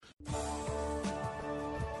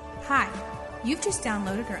Hi, you've just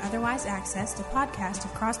downloaded or otherwise accessed a podcast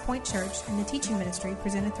of Crosspoint Church and the teaching ministry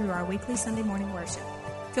presented through our weekly Sunday morning worship.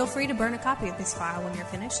 Feel free to burn a copy of this file when you're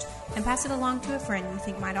finished and pass it along to a friend you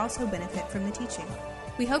think might also benefit from the teaching.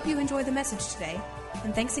 We hope you enjoy the message today,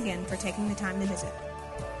 and thanks again for taking the time to visit.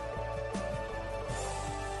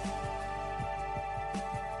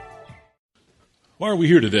 Why are we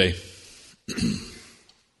here today?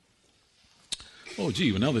 Oh,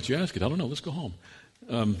 gee, well, now that you ask it, I don't know. Let's go home.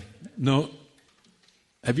 No.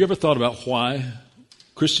 Have you ever thought about why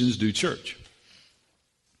Christians do church?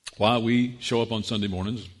 Why we show up on Sunday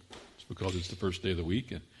mornings? It's because it's the first day of the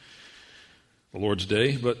week and the Lord's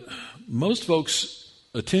Day. But most folks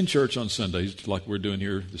attend church on Sundays, like we're doing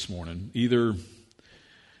here this morning, either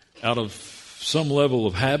out of some level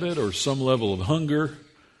of habit or some level of hunger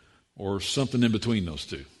or something in between those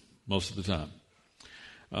two most of the time.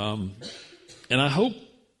 And I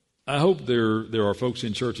hope there are folks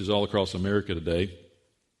in churches all across America today,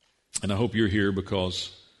 and I hope you're here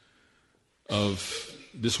because of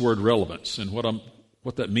this word relevance, and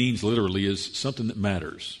what that means literally is something that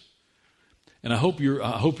matters. And I hope your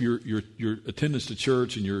attendance to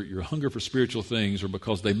church and your hunger for spiritual things are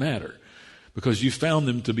because they matter, because you found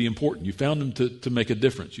them to be important. You found them to make a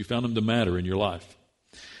difference. You found them to matter in your life.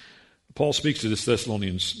 Paul speaks to these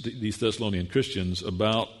Thessalonian Christians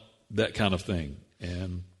about that kind of thing.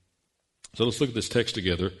 And so let's look at this text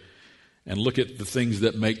together and look at the things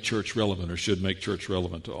that make church relevant or should make church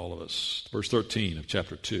relevant to all of us. Verse 13 of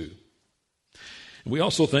chapter 2. And we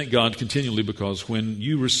also thank God continually because when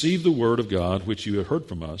you received the word of God, which you have heard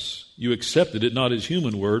from us, you accepted it not as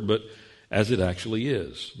human word, but as it actually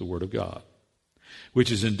is, the word of God,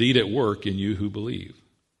 which is indeed at work in you who believe.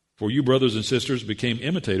 For you, brothers and sisters, became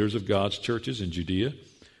imitators of God's churches in Judea,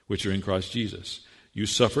 which are in Christ Jesus. You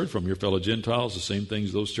suffered from your fellow Gentiles the same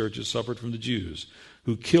things those churches suffered from the Jews,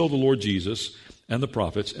 who killed the Lord Jesus and the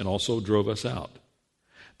prophets and also drove us out.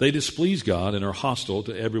 They displease God and are hostile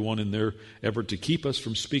to everyone in their effort to keep us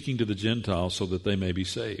from speaking to the Gentiles so that they may be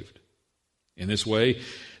saved. In this way,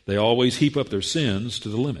 they always heap up their sins to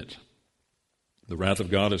the limit. The wrath of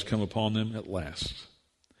God has come upon them at last.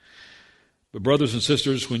 But brothers and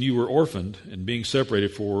sisters, when you were orphaned and being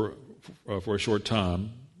separated for a short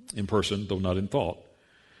time, in person, though not in thought,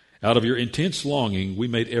 out of your intense longing, we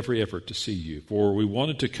made every effort to see you. For we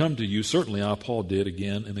wanted to come to you, certainly I, Paul, did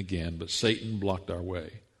again and again, but Satan blocked our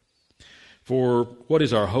way. For what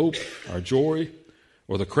is our hope, our joy,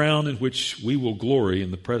 or the crown in which we will glory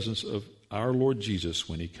in the presence of our Lord Jesus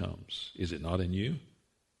when he comes? Is it not in you?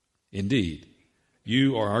 Indeed,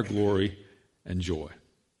 you are our glory and joy.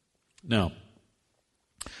 Now,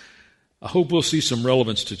 I hope we'll see some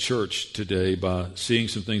relevance to church today by seeing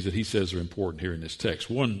some things that he says are important here in this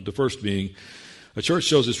text. One, the first being, a church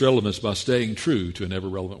shows its relevance by staying true to an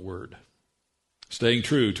ever-relevant word. Staying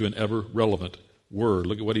true to an ever-relevant word.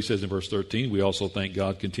 Look at what he says in verse 13. We also thank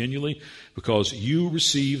God continually because you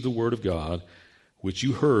received the word of God, which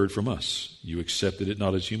you heard from us. You accepted it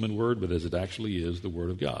not as human word, but as it actually is, the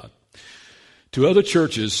word of God. To other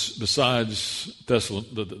churches besides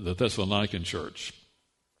the Thessalonican church,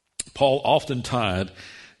 Paul often tied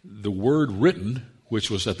the word written,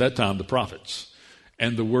 which was at that time the prophets,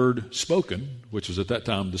 and the word spoken, which was at that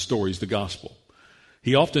time the stories, the gospel.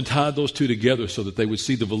 He often tied those two together so that they would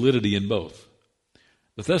see the validity in both.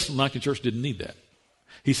 The Thessalonican church didn't need that.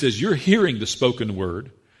 He says, you're hearing the spoken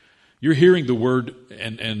word. You're hearing the word,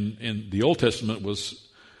 and the Old Testament was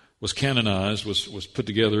canonized, was put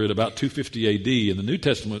together at about 250 A.D., and the New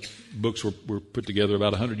Testament books were put together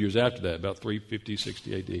about 100 years after that, about 350,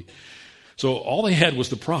 60 A.D. So all they had was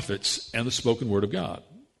the prophets and the spoken word of God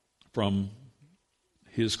from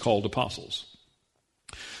his called apostles.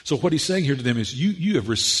 So what he's saying here to them is, you have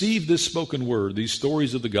received this spoken word, these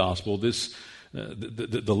stories of the gospel,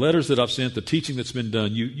 the letters that I've sent, the teaching that's been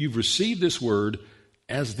done. You've received this word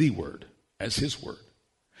as the word, as his word.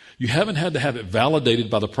 You haven't had to have it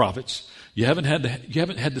validated by the prophets. You haven't had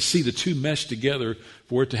to see the two mesh together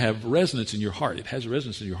for it to have resonance in your heart. It has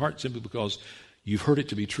resonance in your heart simply because you've heard it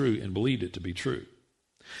to be true and believed it to be true.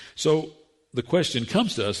 So the question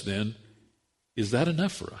comes to us then, is that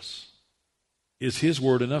enough for us? Is his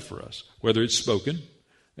word enough for us? Whether it's spoken,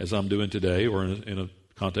 as I'm doing today, or in a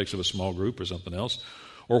context of a small group or something else,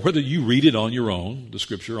 or whether you read it on your own, the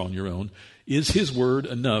scripture on your own, is his word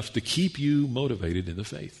enough to keep you motivated in the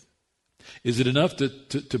faith? Is it enough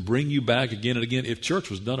to bring you back again and again? If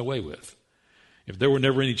church was done away with, if there were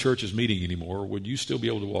never any churches meeting anymore, would you still be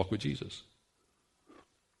able to walk with Jesus?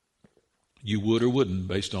 You would or wouldn't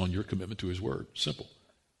based on your commitment to his word. Simple.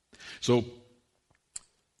 So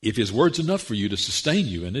if his word's enough for you to sustain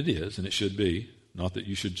you, and it is, and it should be, Not that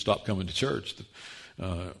you should stop coming to church.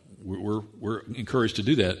 We're encouraged to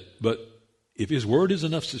do that. But if His Word is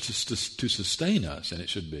enough to sustain us, and it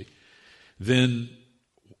should be, then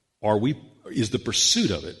is the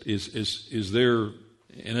pursuit of it, is there,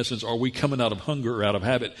 in essence, are we coming out of hunger or out of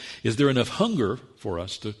habit? Is there enough hunger for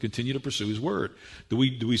us to continue to pursue His Word? Do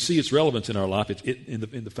we see its relevance in our life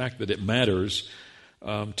in the fact that it matters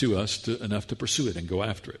to us enough to pursue it and go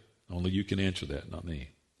after it? Only you can answer that, not me.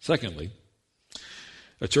 Secondly,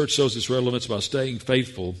 a church shows its relevance by staying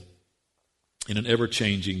faithful in an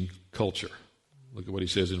ever-changing culture. Look at what he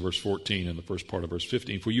says in verse 14 and the first part of verse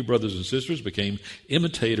 15. For you, brothers and sisters, became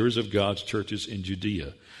imitators of God's churches in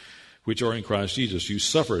Judea, which are in Christ Jesus. You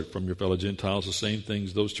suffered from your fellow Gentiles the same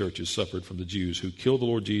things those churches suffered from the Jews, who killed the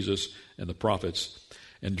Lord Jesus and the prophets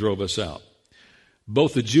and drove us out.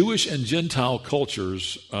 Both the Jewish and Gentile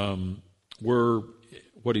cultures were,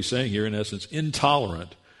 what he's saying here in essence,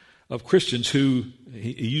 intolerant of Christians who,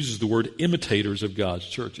 he uses the word imitators of God's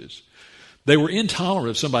churches. They were intolerant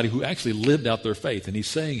of somebody who actually lived out their faith. And he's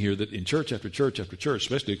saying here that in church after church after church,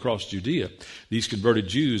 especially across Judea, these converted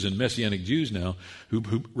Jews and Messianic Jews now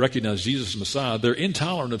who recognize Jesus as Messiah, they're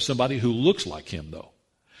intolerant of somebody who looks like Him, though.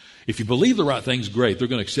 If you believe the right things, great. They're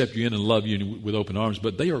going to accept you in and love you with open arms.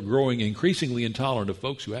 But they are growing increasingly intolerant of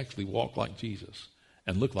folks who actually walk like Jesus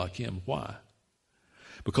and look like Him. Why?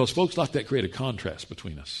 Because folks like that create a contrast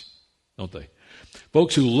between us, don't they?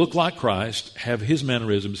 Folks who look like Christ, have His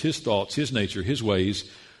mannerisms, His thoughts, His nature, His ways,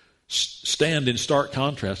 stand in stark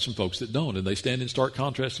contrast from folks that don't. And they stand in stark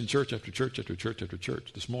contrast in church after church after church after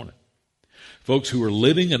church this morning. Folks who are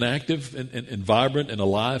living an active and vibrant and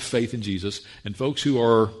alive faith in Jesus, and folks who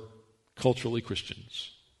are culturally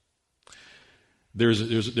Christians. There's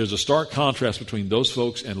a stark contrast between those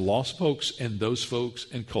folks and lost folks and those folks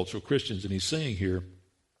and cultural Christians. And he's saying here,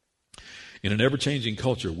 in an ever-changing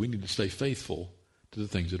culture, we need to stay faithful to the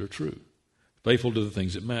things that are true, faithful to the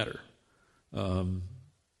things that matter. Sound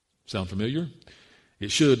familiar?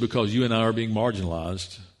 It should, because you and I are being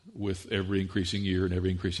marginalized with every increasing year and every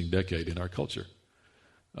increasing decade in our culture.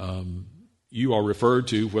 You are referred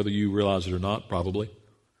to, whether you realize it or not, probably,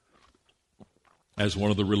 as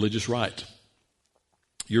one of the religious right.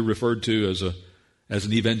 You're referred to as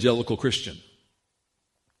an evangelical Christian.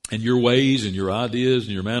 And your ways and your ideas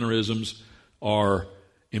and your mannerisms are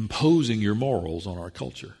imposing your morals on our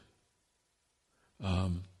culture.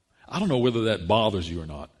 I don't know whether that bothers you or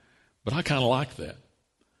not, but I kind of like that.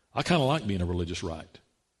 I kind of like being a religious right.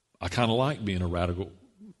 I kind of like being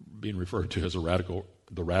referred to as the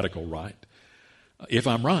radical right. If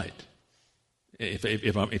I'm right,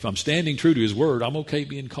 if I'm standing true to His Word, I'm okay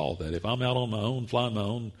being called that. If I'm out on my own, flying my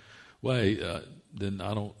own way, then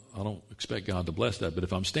I don't expect God to bless that. But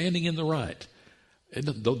if I'm standing in the right,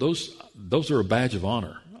 those are a badge of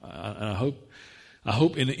honor. I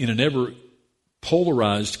hope in an ever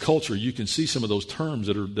polarized culture, you can see some of those terms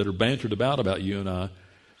that are bantered about you and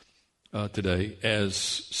I today as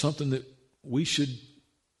something that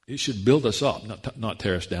it should build us up, not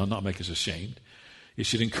tear us down, not make us ashamed. It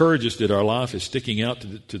should encourage us that our life is sticking out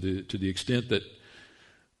to the extent that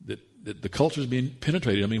the culture is being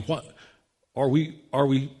penetrated. I mean, what are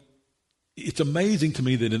we? It's amazing to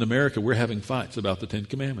me that in America we're having fights about the Ten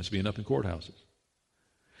Commandments being up in courthouses.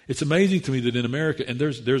 It's amazing to me that in America, and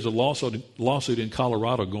there's a lawsuit in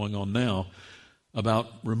Colorado going on now about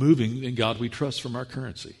removing "In God We Trust" from our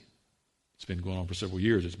currency. It's been going on for several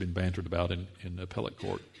years. It's been bantered about in appellate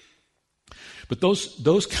court. But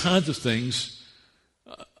those kinds of things.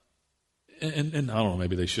 And I don't know,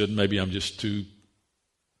 maybe they shouldn't. Maybe I'm just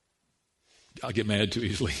I get mad too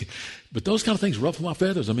easily. But those kind of things ruffle my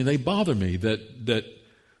feathers. I mean, they bother me that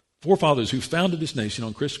forefathers who founded this nation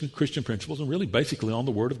on Christian principles and really basically on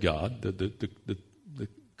the Word of God, the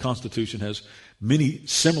Constitution has many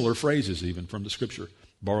similar phrases even from the Scripture,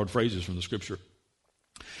 borrowed phrases from the Scripture.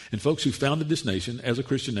 And folks who founded this nation as a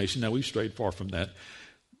Christian nation, now we've strayed far from that,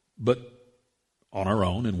 but on our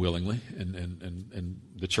own and willingly, and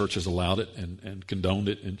the church has allowed it and condoned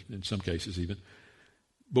it in some cases even.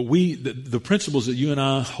 But the principles that you and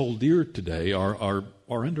I hold dear today are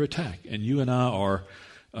under attack, and you and I are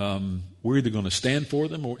we're either going to stand for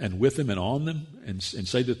them and with them and on them and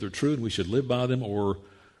say that they're true and we should live by them, or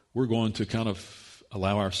we're going to kind of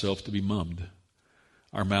allow ourselves to be mummed,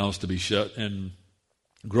 our mouths to be shut, and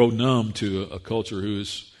grow numb to a culture who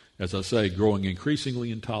is, as I say, growing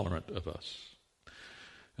increasingly intolerant of us.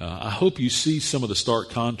 I hope you see some of the stark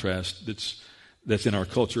contrast that's in our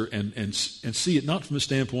culture and see it not from the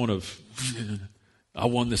standpoint of, I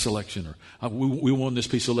won this election, or we won this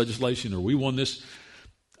piece of legislation, or we won this.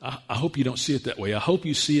 I hope you don't see it that way. I hope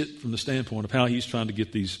you see it from the standpoint of how he's trying to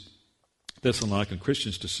get these Thessalonican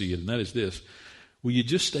Christians to see it, and that is this. Will you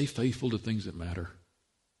just stay faithful to things that matter?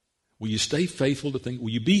 Will you stay faithful to things? Will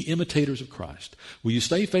you be imitators of Christ? Will you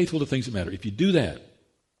stay faithful to things that matter? If you do that,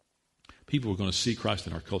 people are going to see Christ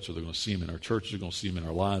in our culture. They're going to see Him in our churches. They're going to see Him in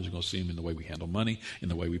our lives. They're going to see Him in the way we handle money, in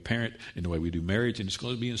the way we parent, in the way we do marriage. And it's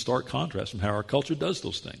going to be in stark contrast from how our culture does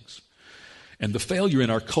those things. And the failure in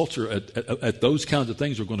our culture at those kinds of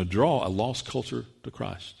things are going to draw a lost culture to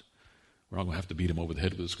Christ. We're not going to have to beat Him over the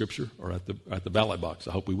head with the Scripture or at the ballot box.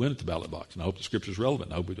 I hope we win at the ballot box, and I hope the Scripture is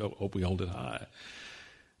relevant. I hope we hold it high.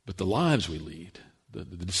 But the lives we lead, the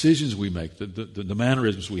decisions we make, the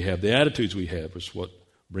mannerisms we have, the attitudes we have is what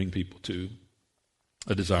bring people to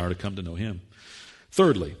a desire to come to know Him.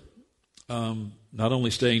 Thirdly, not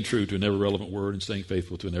only staying true to an ever-relevant word and staying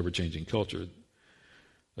faithful to an ever-changing culture,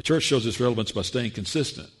 a church shows its relevance by staying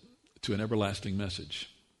consistent to an everlasting message.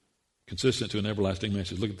 Consistent to an everlasting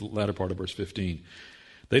message. Look at the latter part of verse 15.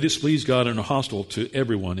 They displease God and are hostile to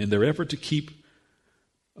everyone in their effort to keep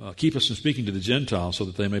us from speaking to the Gentiles so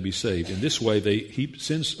that they may be saved. In this way, they heap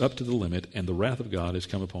sins up to the limit, and the wrath of God has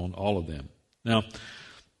come upon all of them. Now,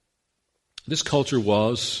 this culture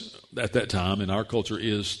was, at that time, and our culture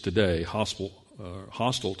is today, hostile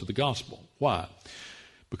to the gospel. Why?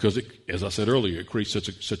 Because, as I said earlier, it creates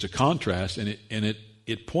such a contrast, and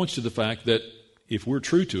it points to the fact that, if we're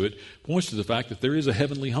true to it, points to the fact that there is a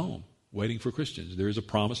heavenly home waiting for Christians. There is a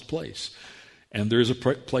promised place. And there is a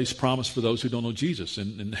place promised for those who don't know Jesus.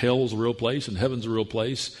 And hell's a real place, and heaven's a real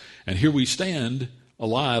place. And here we stand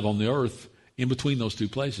alive on the earth in between those two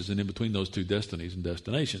places and in between those two destinies and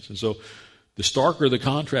destinations. And so the starker the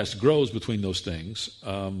contrast grows between those things,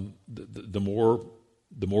 the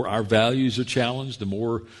more our values are challenged, the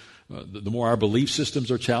more our belief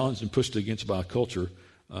systems are challenged and pushed against by a culture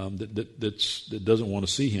that doesn't want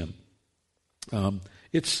to see Him.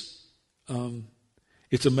 It's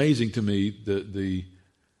amazing to me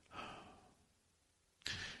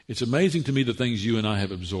it's amazing to me the things you and I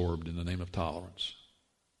have absorbed in the name of tolerance.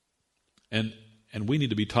 And we need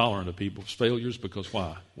to be tolerant of people's failures, because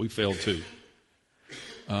why? We fail too.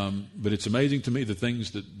 But it's amazing to me the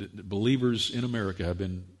things that believers in America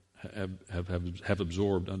have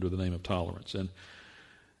absorbed under the name of tolerance.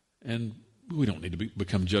 And we don't need to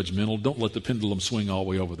become judgmental. Don't let the pendulum swing all the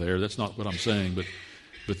way over there. That's not what I'm saying.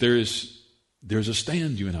 But there's a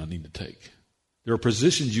stand you and I need to take. There are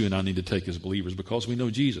positions you and I need to take as believers because we know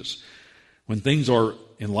Jesus. When things are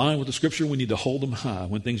in line with the Scripture, we need to hold them high.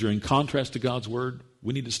 When things are in contrast to God's Word,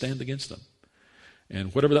 we need to stand against them.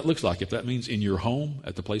 And whatever that looks like, if that means in your home,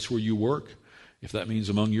 at the place where you work, if that means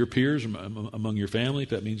among your peers, among your family, if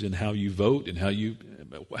that means in how you vote and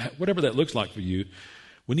whatever that looks like for you,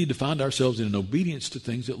 we need to find ourselves in an obedience to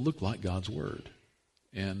things that look like God's Word.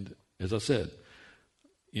 And as I said,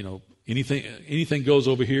 anything goes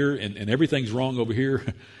over here and everything's wrong over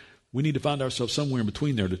here. We need to find ourselves somewhere in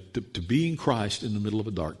between there to being Christ in the middle of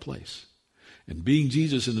a dark place and being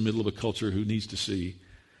Jesus in the middle of a culture who needs to see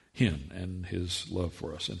Him and His love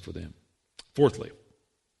for us and for them. Fourthly,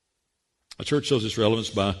 a church shows its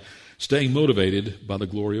relevance by staying motivated by the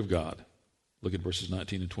glory of God. Look at verses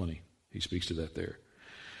 19 and 20. He speaks to that there.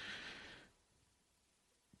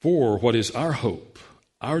 For what is our hope,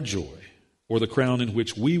 our joy, or the crown in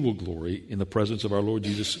which we will glory in the presence of our Lord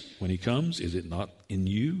Jesus when He comes? Is it not in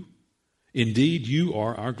you? Indeed, you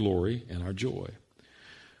are our glory and our joy.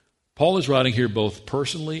 Paul is writing here both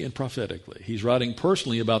personally and prophetically. He's writing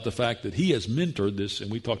personally about the fact that he has mentored this, and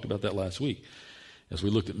we talked about that last week as we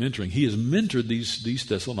looked at mentoring. He has mentored these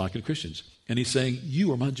Thessalonican Christians, and he's saying,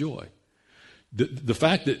 you are my joy. The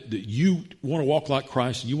fact that you want to walk like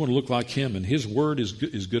Christ and you want to look like Him, and His Word is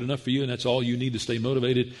good enough for you, and that's all you need to stay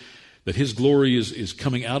motivated, that His glory is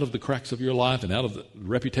coming out of the cracks of your life and out of the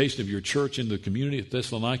reputation of your church in the community at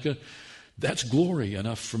Thessalonica, that's glory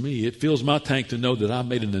enough for me. It fills my tank to know that I've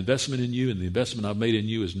made an investment in you, and the investment I've made in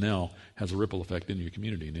you has a ripple effect in your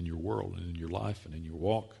community and in your world and in your life and in your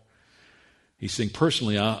walk. He's saying,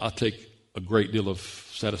 personally, I take a great deal of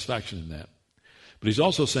satisfaction in that. But he's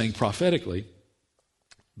also saying prophetically,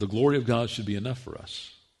 the glory of God should be enough for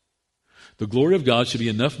us. The glory of God should be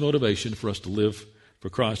enough motivation for us to live for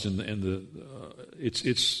Christ.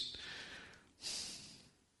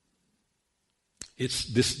 It's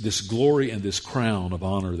this glory and this crown of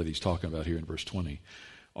honor that he's talking about here in verse 20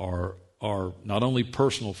 are not only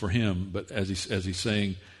personal for him, but as he's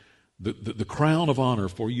saying, the crown of honor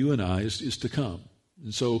for you and I is to come.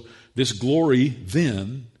 And so this glory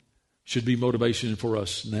then should be motivation for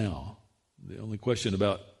us now. The only question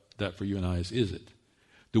about that for you and I is it?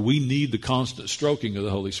 Do we need the constant stroking of the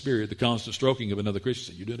Holy Spirit, the constant stroking of another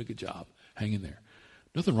Christian? You're doing a good job. Hang in there.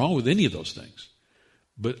 Nothing wrong with any of those things.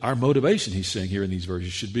 But our motivation, he's saying here in these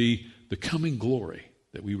verses, should be the coming glory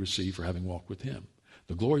that we receive for having walked with him.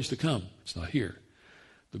 The glory is to come. It's not here.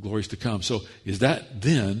 The glory is to come. So is that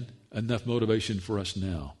then enough motivation for us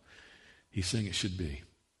now? He's saying it should be.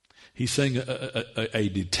 He's saying a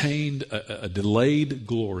detained, a delayed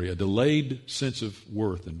glory, a delayed sense of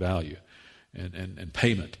worth and value and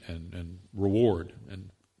payment and reward and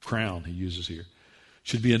crown he uses here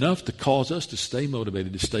should be enough to cause us to stay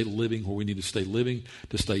motivated, to stay living where we need to stay living,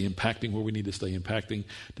 to stay impacting where we need to stay impacting,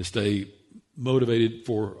 to stay motivated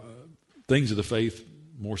for things of the faith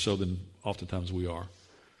more so than oftentimes we are.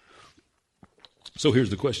 So here's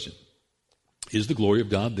the question. Is the glory of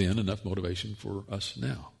God then enough motivation for us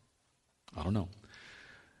now? I don't know.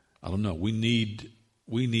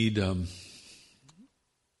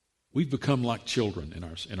 We've become like children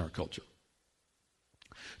in our culture.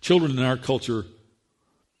 Children in our culture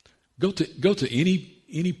go to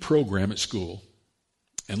any program at school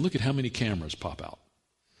and look at how many cameras pop out.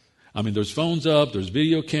 I mean, there's phones up, there's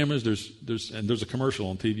video cameras, there's a commercial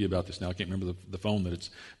on TV about this now. I can't remember the phone that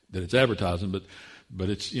it's advertising, but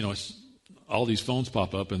it's it's all these phones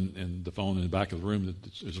pop up, and the phone in the back of the room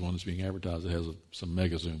is the one that's being advertised. It has some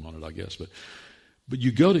mega zoom on it, I guess. But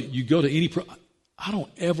you go to any I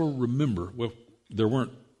don't ever remember. Well, there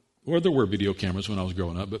were video cameras when I was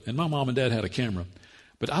growing up, and my mom and dad had a camera,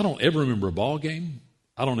 but I don't ever remember a ball game.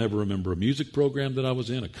 I don't ever remember a music program that I was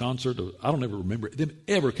in, a concert. I don't ever remember them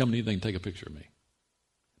ever coming to anything and take a picture of me.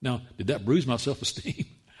 Now, did that bruise my self-esteem?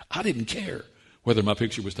 I didn't care whether my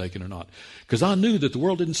picture was taken or not, because I knew that the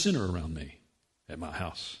world didn't center around me at my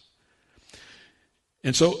house.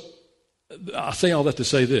 And so I say all that to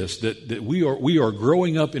say this, that we are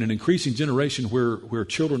growing up in an increasing generation where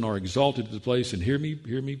children are exalted to the place, and hear me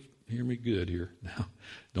good here. Now,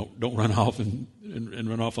 don't run off and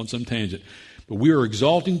run off on some tangent. But we are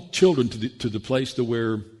exalting children to the place to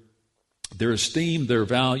where their esteem, their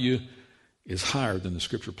value is higher than the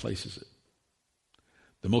Scripture places it.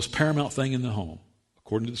 The most paramount thing in the home,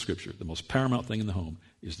 according to the Scripture, the most paramount thing in the home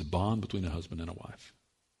is the bond between a husband and a wife.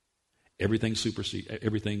 Everything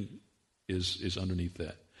is underneath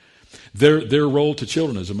that. Their role to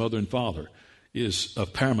children as a mother and father is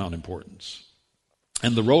of paramount importance.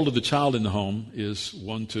 And the role of the child in the home is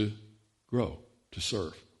one to grow, to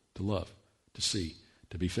serve, to love, to see,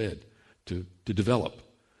 to be fed, to develop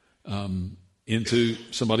into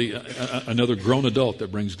somebody, another grown adult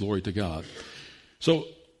that brings glory to God. So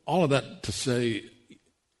all of that to say,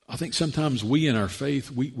 I think sometimes we in our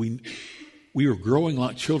faith, we are growing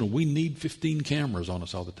like children. We need 15 cameras on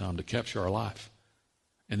us all the time to capture our life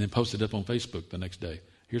and then post it up on Facebook the next day.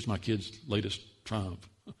 Here's my kid's latest triumph.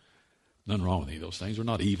 Nothing wrong with any of those things. They're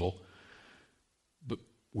not evil. But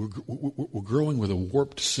we're growing with a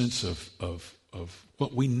warped sense of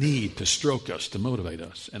what we need to stroke us, to motivate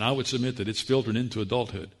us. And I would submit that it's filtered into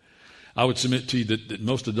adulthood. I would submit to you that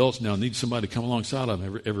most adults now need somebody to come alongside of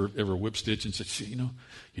them, ever whip stitch and say,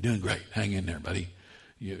 you're doing great. Hang in there, buddy.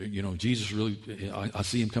 Jesus really, I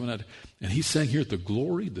see him coming out. And he's saying here, the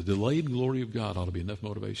delayed glory of God ought to be enough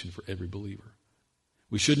motivation for every believer.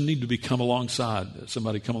 We shouldn't need to come alongside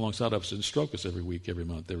of us and stroke us every week, every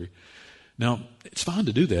month, Now, it's fine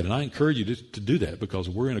to do that, and I encourage you to do that, because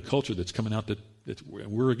we're in a culture that's coming out that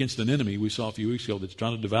we're against an enemy we saw a few weeks ago that's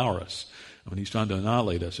trying to devour us. He's trying to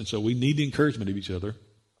annihilate us. And so we need the encouragement of each other.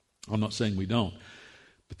 I'm not saying we don't.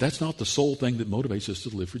 But that's not the sole thing that motivates us to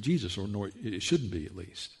live for Jesus, nor it shouldn't be, at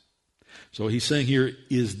least. So he's saying here,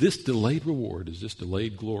 is this delayed reward, is this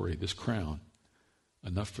delayed glory, this crown,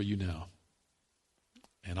 enough for you now?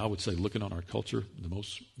 And I would say, looking on our culture, the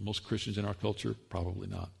most Christians in our culture, probably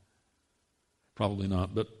not. Probably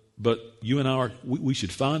not. But you and I, we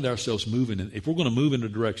should find ourselves moving. And if we're going to move in a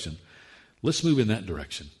direction, let's move in that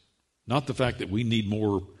direction. Not the fact that we need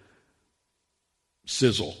more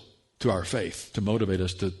sizzle to our faith to motivate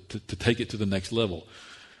us to take it to the next level.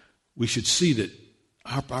 We should see that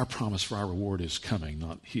our promise for our reward is coming,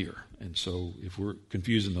 not here. And so if we're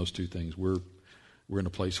confusing those two things, we're in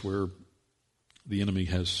a place where the enemy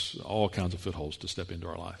has all kinds of footholds to step into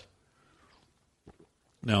our life.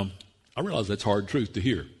 Now, I realize that's hard truth to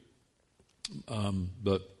hear,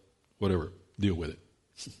 but whatever, deal with it.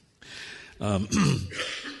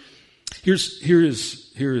 Here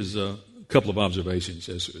is a couple of observations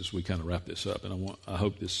as we kind of wrap this up, and I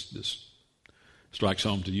hope this strikes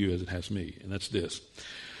home to you as it has me, and that's this: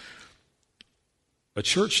 a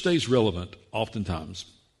church stays relevant oftentimes,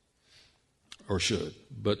 or should,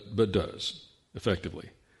 but does effectively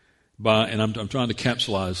and I'm trying to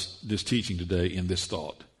capsulize this teaching today in this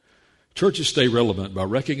thought. Churches stay relevant by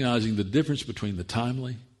recognizing the difference between the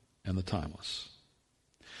timely and the timeless.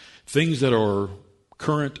 Things that are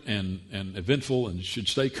current and eventful, and should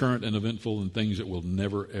stay current and eventful, and things that will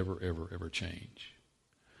never, ever, ever, ever change.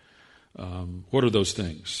 What are those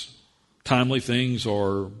things? Timely things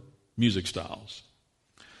are music styles.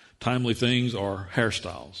 Timely things are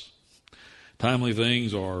hairstyles. Timely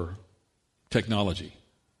things are technology.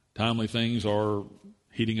 Timely things are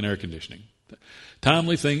heating and air conditioning.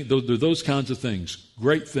 Timely things, those kinds of things,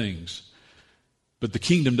 great things. But the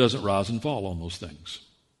kingdom doesn't rise and fall on those things.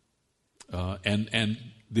 And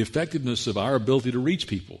the effectiveness of our ability to reach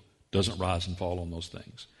people doesn't rise and fall on those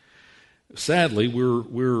things. Sadly,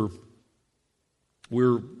 we're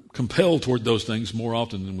compelled toward those things more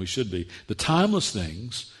often than we should be. The timeless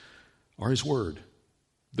things are His Word,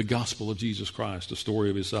 the gospel of Jesus Christ, the story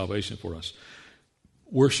of His salvation for us.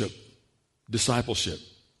 Worship, discipleship,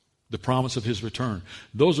 the promise of His return.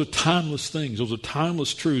 Those are timeless things. Those are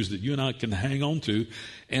timeless truths that you and I can hang on to,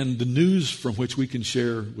 and the news from which we can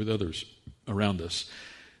share with others around us.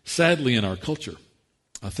 Sadly, in our culture,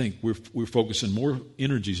 I think we're focusing more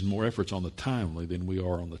energies and more efforts on the timely than we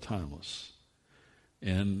are on the timeless.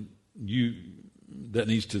 And that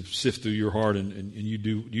needs to sift through your heart, and you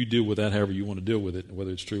deal with that however you want to deal with it,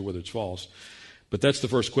 whether it's true, whether it's false. But that's the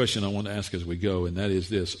first question I want to ask as we go, and that is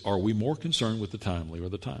this: are we more concerned with the timely or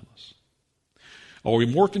the timeless? Are we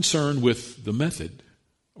more concerned with the method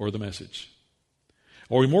or the message?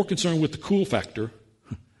 Are we more concerned with the cool factor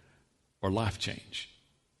or life change?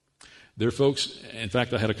 There are folks, in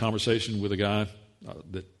fact, I had a conversation with a guy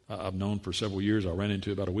that I've known for several years. I ran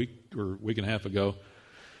into about a week or week and a half ago.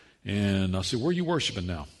 And I said, where are you worshiping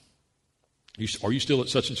now? Are you still at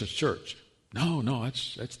such and such church? No,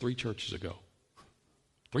 that's 3 churches ago.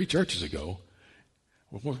 3 churches ago?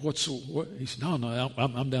 What? He said, no,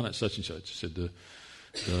 I'm down at such and such. He said,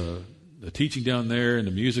 the teaching down there and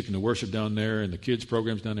the music and the worship down there and the kids'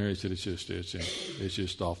 programs down there, he said, it's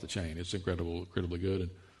just off the chain. It's incredibly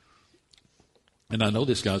good. And I know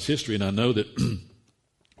this guy's history, and I know that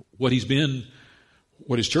what his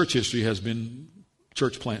church history has been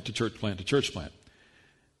church plant to church plant to church plant.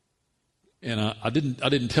 And I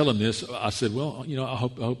didn't tell him this. I said, well, I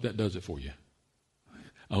hope that does it for you.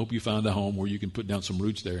 I hope you find a home where you can put down some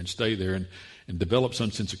roots there and stay there and develop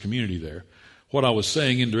some sense of community there. What I was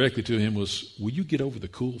saying indirectly to him was, will you get over the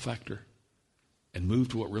cool factor and move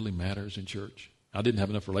to what really matters in church? I didn't have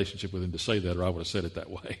enough relationship with him to say that, or I would have said it that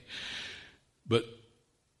way. But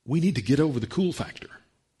we need to get over the cool factor,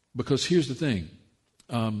 because here's the thing.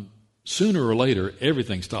 Sooner or later,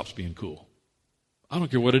 everything stops being cool. I don't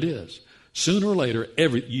care what it is. Sooner or later,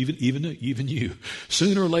 even you,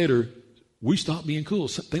 sooner or later, we stop being cool.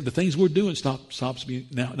 The things we're doing stops being.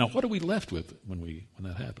 Now, what are we left with when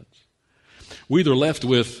that happens? We're either left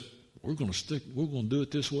with, we're going to do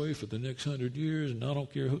it this way for the next 100 years, and I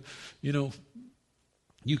don't care who,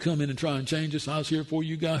 you come in and try and change us. I was here before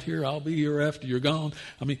you got here. I'll be here after you're gone.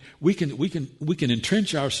 I mean, we can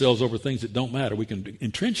entrench ourselves over things that don't matter. We can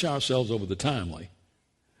entrench ourselves over the timely,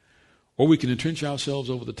 or we can entrench ourselves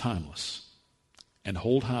over the timeless and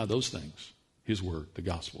hold high those things: His Word, the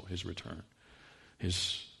gospel, His return, the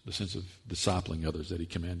sense of discipling others that He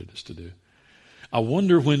commanded us to do.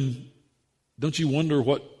 Don't you wonder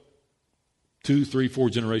what 2, 3, 4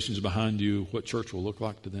 generations behind you, what church will look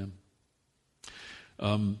like to them?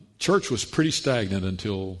 Church was pretty stagnant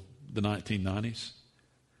until the 1990s.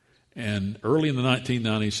 And early in the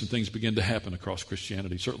 1990s, some things began to happen across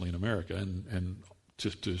Christianity, certainly in America and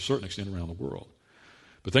to a certain extent around the world.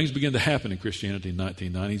 But things began to happen in Christianity in the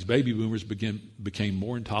 1990s. Baby boomers became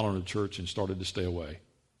more intolerant of church and started to stay away.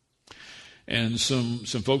 And some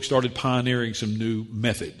folks started pioneering some new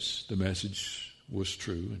methods. The message was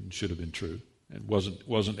true and should have been true. It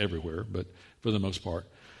wasn't everywhere, but for the most part.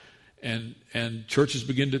 And churches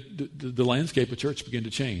begin the landscape of church began to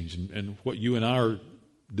change. And what you and I are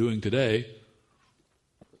doing today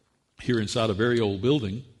here inside a very old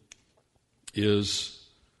building is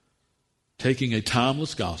taking a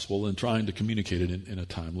timeless gospel and trying to communicate it in a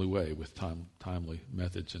timely way with timely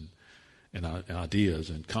methods and ideas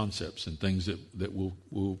and concepts and things that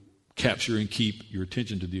will capture and keep your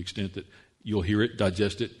attention to the extent that you'll hear it,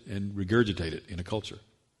 digest it, and regurgitate it in a culture.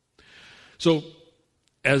 So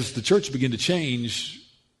as the church began to change,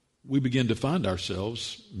 we begin to find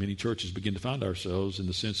ourselves, many churches begin to find ourselves in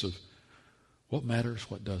the sense of what matters,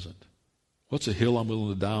 what doesn't. What's a hill I'm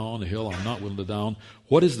willing to die on, a hill I'm not willing to die on?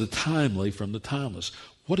 What is the timely from the timeless?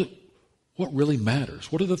 What really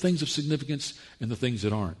matters? What are the things of significance and the things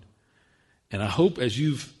that aren't? And I hope as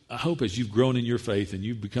you've grown in your faith and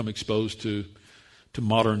you've become exposed to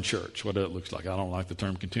modern church, what that looks like. I don't like the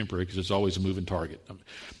term contemporary because it's always a moving target.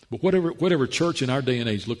 But whatever church in our day and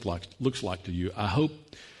age looks like to you, I hope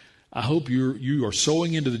I hope you are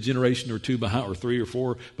sowing into the generation or two behind, or three or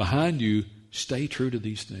four behind you. Stay true to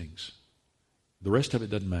these things. The rest of it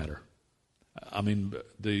doesn't matter. I mean,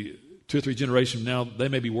 the 2 or 3 generations now, they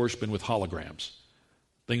may be worshiping with holograms,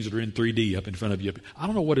 things that are in 3D up in front of you. I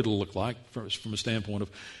don't know what it'll look like from a standpoint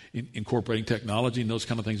of incorporating technology and those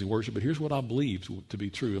kind of things in worship, but here's what I believe to be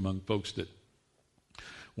true among folks that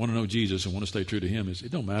want to know Jesus and want to stay true to Him is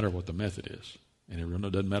it don't matter what the method is. And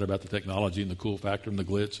it doesn't matter about the technology and the cool factor and the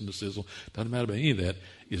glitz and the sizzle. It doesn't matter about any of that.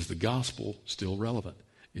 Is the gospel still relevant?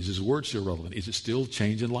 Is His word still relevant? Is it still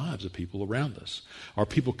changing lives of people around us? Are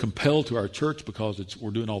people compelled to our church because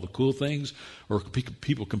we're doing all the cool things? Or are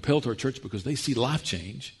people compelled to our church because they see life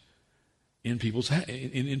change in people's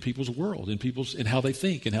world, in how they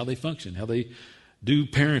think and how they function, how they do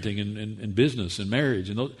parenting and business and marriage?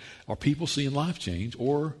 And those, are people seeing life change,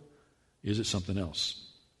 or is it something else?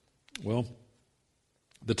 Well,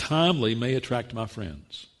 the timely may attract my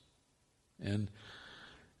friends. And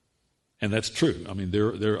that's true. I mean,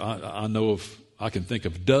 I can think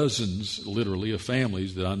of dozens, literally, of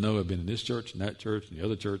families that I know have been in this church and that church and the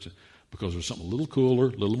other church because there's something a little cooler,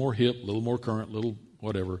 a little more hip, a little more current, a little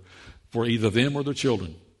whatever, for either them or their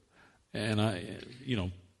children.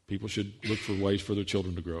 And people should look for ways for their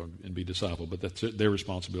children to grow and be discipled, but that's their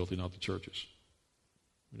responsibility, not the church's.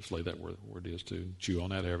 Just lay that where it is too. Chew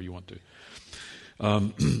on that however you want to.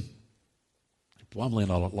 Well, I'm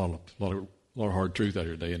laying a lot of hard truth out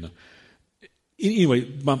here today. And anyway,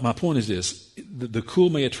 my point is this: the cool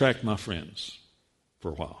may attract my friends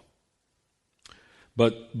for a while,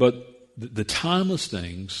 but the timeless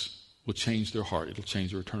things will change their heart. It'll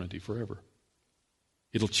change their eternity forever.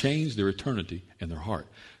 It'll change their eternity and their heart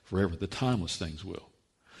forever. The timeless things will.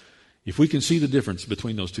 If we can see the difference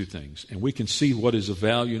between those two things, and we can see what is of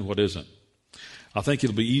value and what isn't, I think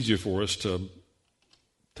it'll be easier for us to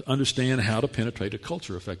understand how to penetrate a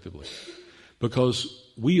culture effectively. Because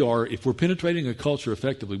if we're penetrating a culture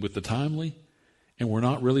effectively with the timely, and we're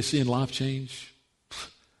not really seeing life change,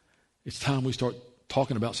 it's time we start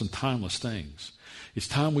talking about some timeless things. It's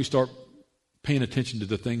time we start paying attention to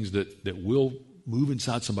the things that will move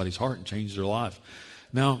inside somebody's heart and change their life.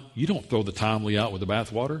 Now, you don't throw the timely out with the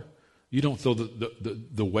bathwater. You don't throw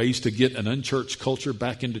the ways to get an unchurched culture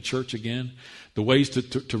back into church again, the ways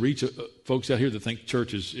to reach folks out here that think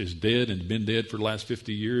church is dead and been dead for the last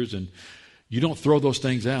 50 years. And you don't throw those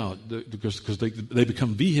things out because they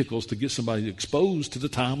become vehicles to get somebody exposed to the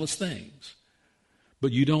timeless things.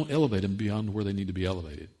 But you don't elevate them beyond where they need to be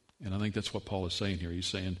elevated. And I think that's what Paul is saying here. He's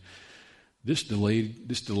saying this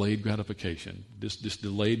delayed gratification, this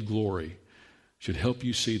delayed glory should help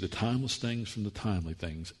you see the timeless things from the timely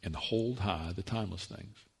things and hold high the timeless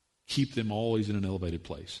things. Keep them always in an elevated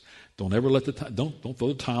place. Don't ever don't throw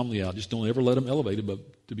the timely out. Just don't ever let them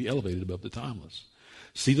be elevated above the timeless.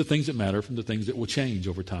 See the things that matter from the things that will change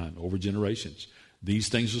over time, over generations. These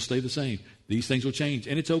things will stay the same. These things will change.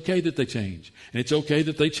 And it's okay that they change. And it's okay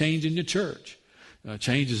that they change in your church.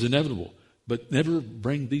 Change is inevitable. But never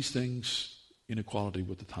bring these things in equality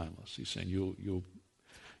with the timeless. He's saying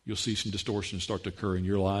you'll see some distortions start to occur in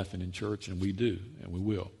your life and in church, and we do, and we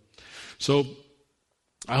will. So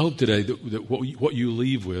I hope today that what you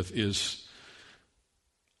leave with is,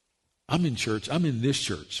 I'm in church, I'm in this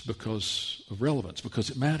church because of relevance, because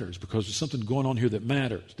it matters, because there's something going on here that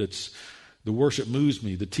matters. That's the worship moves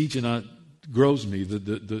me, the teaching grows me,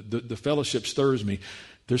 the fellowship stirs me.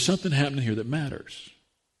 There's something happening here that matters.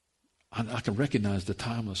 I can recognize the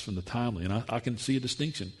timeless from the timely, and I can see a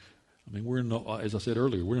distinction. I mean, as I said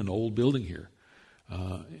earlier, we're in an old building here,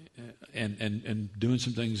 and doing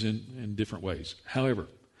some things in different ways. However,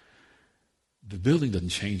 the building doesn't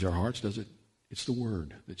change our hearts, does it? It's the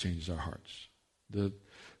Word that changes our hearts. The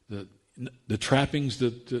trappings,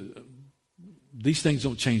 these things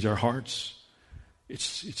don't change our hearts.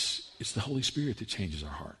 It's the Holy Spirit that changes our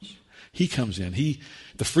hearts. He comes in.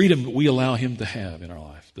 The freedom that we allow Him to have in our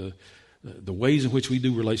life, the ways in which we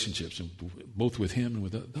do relationships, and both with Him and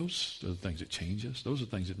with those are the things that change us. Those are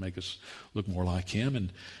the things that make us look more like Him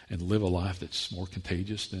and live a life that's more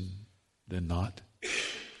contagious than not.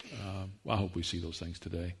 I hope we see those things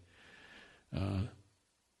today.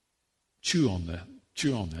 Chew on that.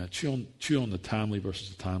 Chew on the timely versus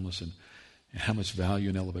the timeless, and how much value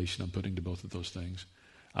and elevation I'm putting to both of those things.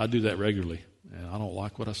 I do that regularly, and I don't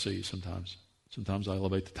like what I see sometimes. Sometimes I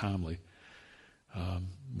elevate the timely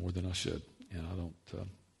more than I should, and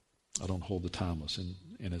I don't hold the timeless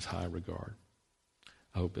in as high regard.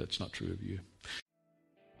 I hope that's not true of you.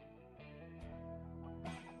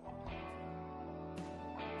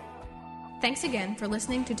 Thanks again for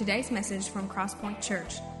listening to today's message from Crosspoint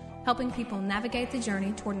Church, helping people navigate the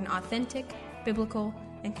journey toward an authentic, biblical,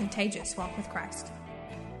 and contagious walk with Christ.